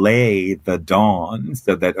delay the dawn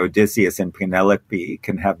so that Odysseus and Penelope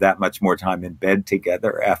can have that much more time in bed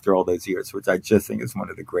together after all those years, which I just think is one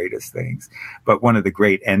of the greatest things, but one of the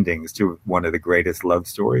great endings to one of the greatest love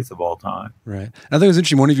stories of all time. Right. I think it was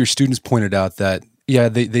interesting. One of your students pointed out that,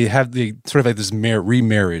 they have sort of like this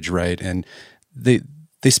remarriage, right? And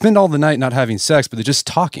they spend all the night not having sex, but they're just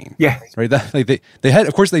talking. Yeah. Right. That, like they had,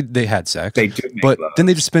 of course they had sex, They do make but love. then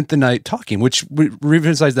they just spent the night talking, which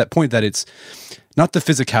reemphasizes that point that it's not the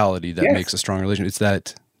physicality that makes a strong relation. It's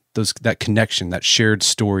that connection, that shared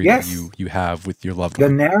story that you have with your loved one.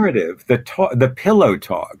 The narrative, the pillow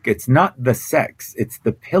talk. It's not the sex. It's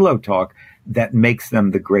the pillow talk that makes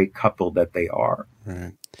them the great couple that they are.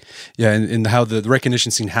 Right. Yeah. And how the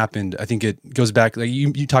recognition scene happened, I think it goes back, like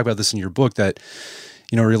you talk about this in your book, that,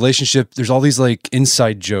 you know, a relationship, there's all these like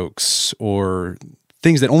inside jokes or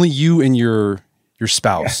things that only you and your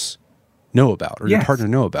spouse know about, or your partner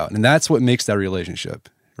know about. And that's what makes that relationship.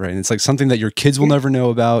 Right. And it's like something that your kids will never know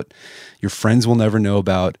about, your friends will never know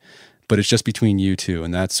about, but it's just between you two.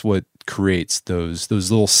 And that's what creates those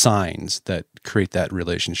little signs that create that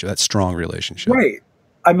relationship, that strong relationship. Right.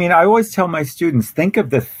 I mean, I always tell my students, think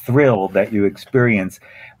of the thrill that you experience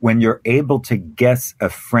when you're able to guess a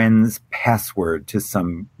friend's password to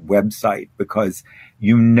some website because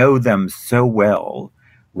you know them so well,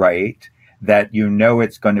 right? That you know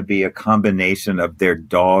it's going to be a combination of their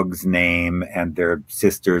dog's name and their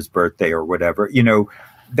sister's birthday or whatever. You know,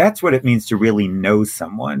 that's what it means to really know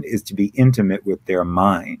someone, is to be intimate with their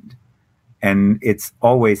mind. And it's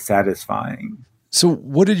always satisfying. So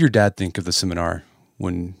what did your dad think of the seminar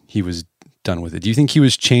when he was done with it? Do you think he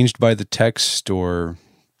was changed by the text, or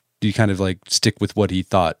do you kind of like stick with what he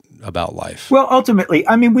thought about life? Well, ultimately,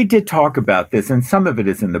 I mean, we did talk about this, and some of it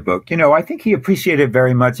is in the book. You know, I think he appreciated it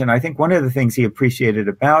very much. And I think one of the things he appreciated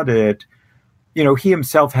about it, you know, he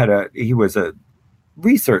himself he was a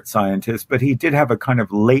research scientist, but he did have a kind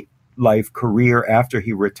of late life career after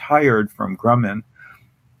he retired from Grumman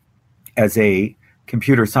as a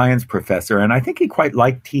computer science professor. And I think he quite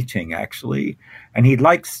liked teaching, actually. And he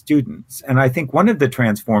liked students. And I think one of the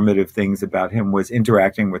transformative things about him was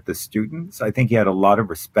interacting with the students. I think he had a lot of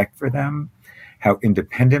respect for them, how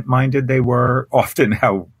independent-minded they were, often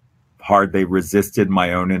how hard they resisted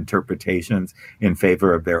my own interpretations in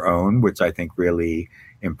favor of their own, which I think really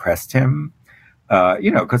impressed him.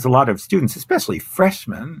 You know, because a lot of students, especially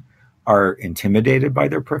freshmen, are intimidated by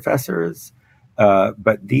their professors.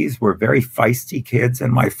 But these were very feisty kids,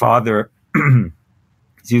 and my father,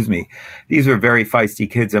 these were very feisty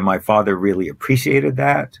kids, and my father really appreciated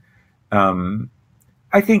that.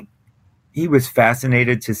 I think he was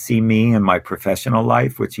fascinated to see me in my professional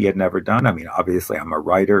life, which he had never done. I mean, obviously, I'm a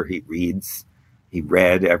writer. He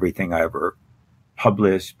read everything I ever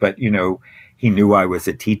published, but, you know, he knew I was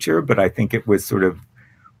a teacher, but I think it was sort of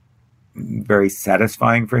very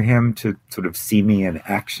satisfying for him to sort of see me in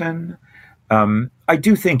action. I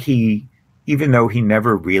do think even though he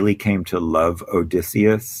never really came to love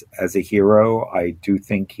Odysseus as a hero, I do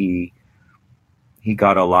think he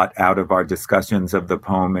got a lot out of our discussions of the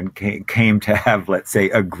poem and came to have, let's say,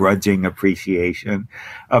 a grudging appreciation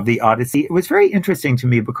of the Odyssey. It was very interesting to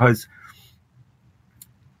me because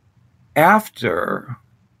after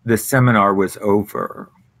the seminar was over,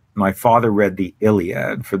 my father read the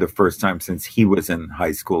Iliad for the first time since he was in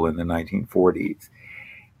high school in the 1940s.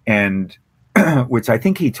 And which I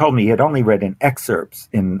think he told me he had only read in excerpts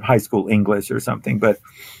in high school English or something. But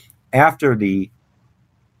after the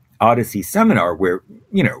Odyssey seminar, where,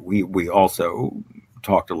 you know, we also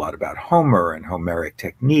talked a lot about Homer and Homeric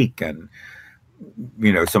technique. And,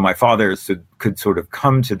 you know, so my father could sort of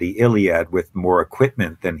come to the Iliad with more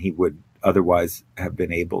equipment than he would otherwise have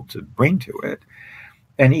been able to bring to it.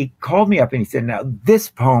 And he called me up and he said, now, this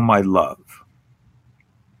poem I love.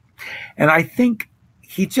 And I think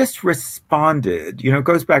he just responded, you know, it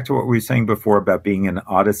goes back to what we were saying before about being an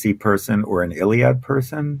Odyssey person or an Iliad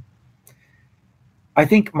person. I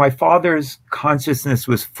think my father's consciousness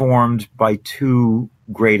was formed by two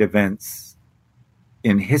great events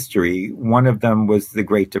in history. One of them was the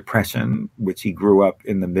Great Depression, which he grew up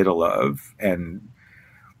in the middle of and,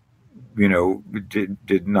 you know,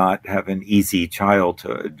 did not have an easy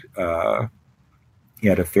childhood. He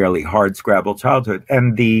had a fairly hardscrabble childhood.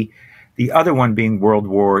 And the other one being World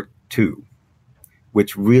War II,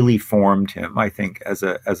 which really formed him, I think, as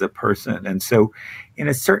a person. And so, in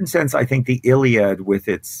a certain sense, I think the Iliad, with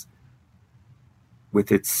its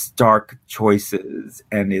stark choices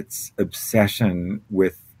and its obsession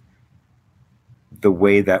with the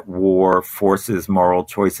way that war forces moral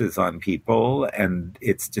choices on people, and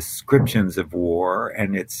its descriptions of war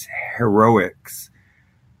and its heroics,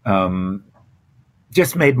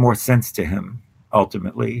 just made more sense to him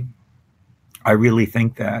ultimately. I really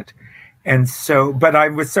think that. And so, but I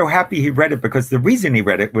was so happy he read it, because the reason he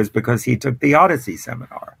read it was because he took the Odyssey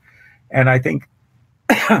seminar. And I think,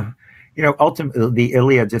 you know, ultimately the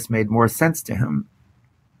Iliad just made more sense to him.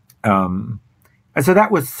 And so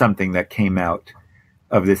that was something that came out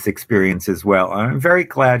of this experience as well. And I'm very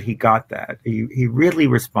glad he got that. He really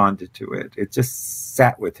responded to it. It just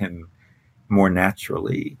sat with him more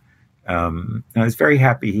naturally. And I was very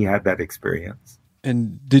happy he had that experience.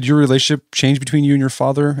 And did your relationship change between you and your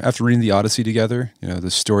father after reading the Odyssey together? You know,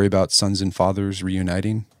 the story about sons and fathers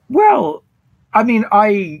reuniting? Well, I mean,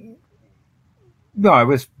 I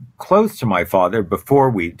was close to my father before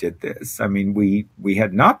we did this. I mean, we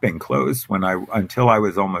had not been close until I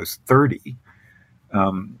was almost 30.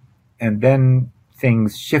 And then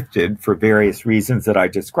things shifted for various reasons that I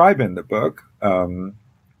describe in the book.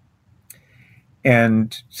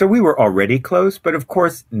 And so we were already close, but of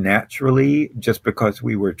course, naturally, just because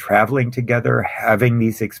we were traveling together, having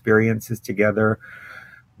these experiences together,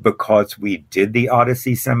 because we did the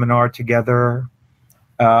Odyssey seminar together,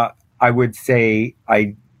 I would say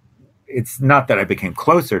it's not that I became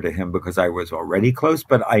closer to him because I was already close,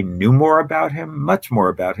 but I knew more about him, much more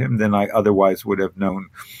about him than I otherwise would have known,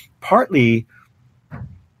 partly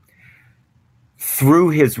through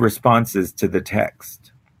his responses to the text.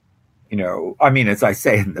 You know, I mean, as I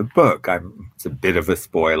say in the book, it's a bit of a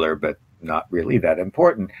spoiler, but not really that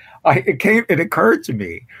important. It occurred to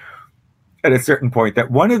me at a certain point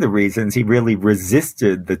that one of the reasons he really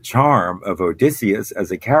resisted the charm of Odysseus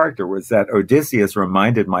as a character was that Odysseus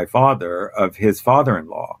reminded my father of his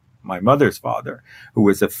father-in-law, my mother's father, who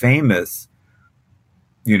was a famous,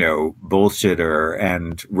 you know, bullshitter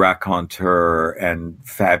and raconteur and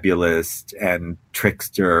fabulist and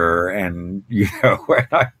trickster. And, you know,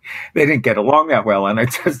 they didn't get along that well. And it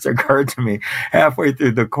just occurred to me halfway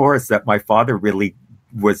through the course that my father really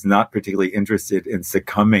was not particularly interested in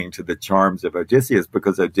succumbing to the charms of Odysseus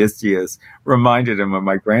because Odysseus reminded him of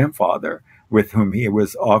my grandfather, with whom he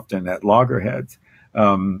was often at loggerheads.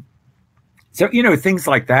 So, you know, things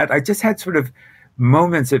like that. I just had sort of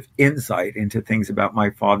moments of insight into things about my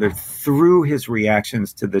father through his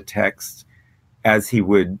reactions to the text as he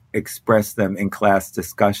would express them in class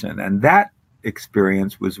discussion. And that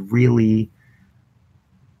experience was really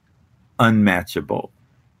unmatchable.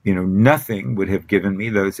 You know, nothing would have given me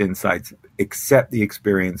those insights except the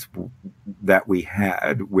experience that we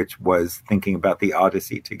had, which was thinking about the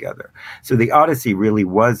Odyssey together. So the Odyssey really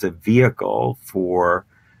was a vehicle for,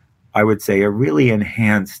 I would say, a really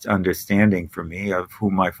enhanced understanding for me of who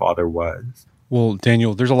my father was. Well,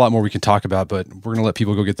 Daniel, there's a lot more we can talk about, but we're going to let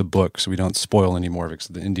people go get the book so we don't spoil any more of it because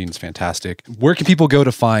the ending is fantastic. Where can people go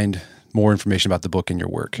to find more information about the book and your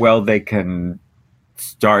work? Well, they can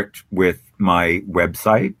start with my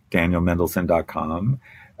website, danielmendelsohn.com,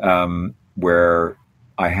 where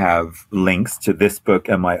I have links to this book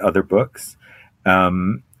and my other books.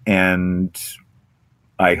 And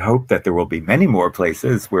I hope that there will be many more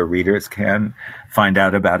places where readers can find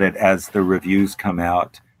out about it as the reviews come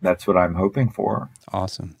out. That's what I'm hoping for.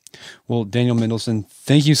 Awesome. Well, Daniel Mendelsohn,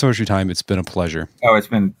 thank you so much for your time. It's been a pleasure. Oh, it's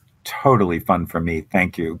been totally fun for me.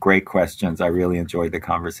 Thank you. Great questions. I really enjoyed the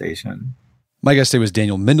conversation. My guest today was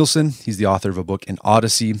Daniel Mendelsohn. He's the author of a book, An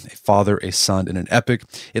Odyssey, a father, a son, and an epic.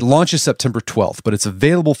 It launches September 12th, but it's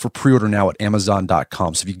available for pre-order now at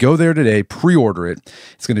Amazon.com. So if you go there today, pre-order it.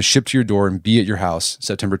 It's going to ship to your door and be at your house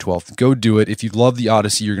September 12th. Go do it. If you love the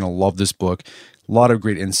Odyssey, you're going to love this book. A lot of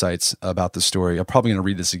great insights about the story. I'm probably going to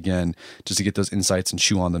read this again just to get those insights and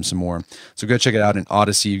chew on them some more. So go check it out in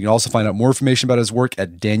Odyssey. You can also find out more information about his work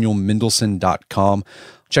at danielmendelsohn.com.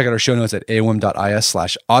 Check out our show notes at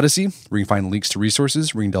aom.is/Odyssey, where you can find links to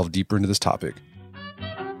resources where you can delve deeper into this topic.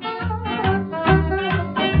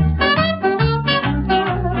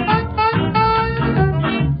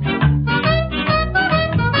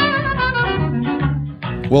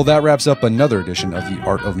 Well, that wraps up another edition of the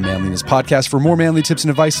Art of Manliness podcast. For more manly tips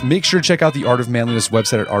and advice, make sure to check out the Art of Manliness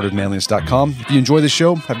website at artofmanliness.com. If you enjoy the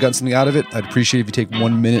show, have gotten something out of it, I'd appreciate if you take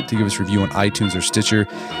 1 minute to give us a review on iTunes or Stitcher.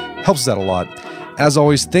 Helps us out a lot. As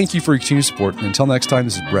always, thank you for your continued support. And until next time,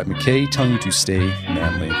 this is Brett McKay telling you to stay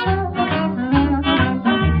manly.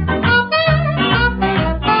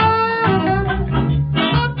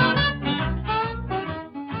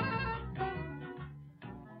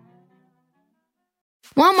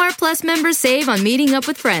 Walmart Plus members save on meeting up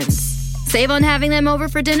with friends. Save on having them over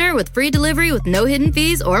for dinner with free delivery with no hidden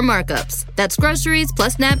fees or markups. That's groceries,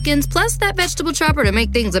 plus napkins, plus that vegetable chopper to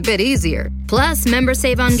make things a bit easier. Plus, members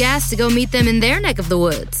save on gas to go meet them in their neck of the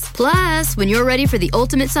woods. Plus, when you're ready for the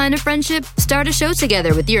ultimate sign of friendship, start a show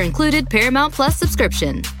together with your included Paramount Plus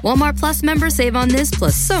subscription. Walmart Plus members save on this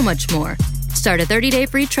plus so much more. Start a 30-day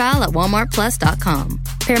free trial at walmartplus.com.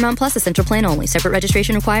 Paramount Plus Essential Plan only. Separate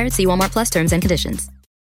registration required. See Walmart Plus terms and conditions.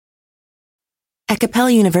 At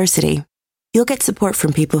Capella University, you'll get support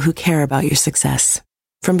from people who care about your success.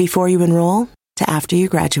 From before you enroll to after you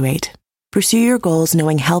graduate. Pursue your goals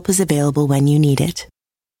knowing help is available when you need it.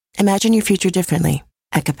 Imagine your future differently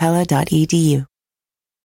at capella.edu.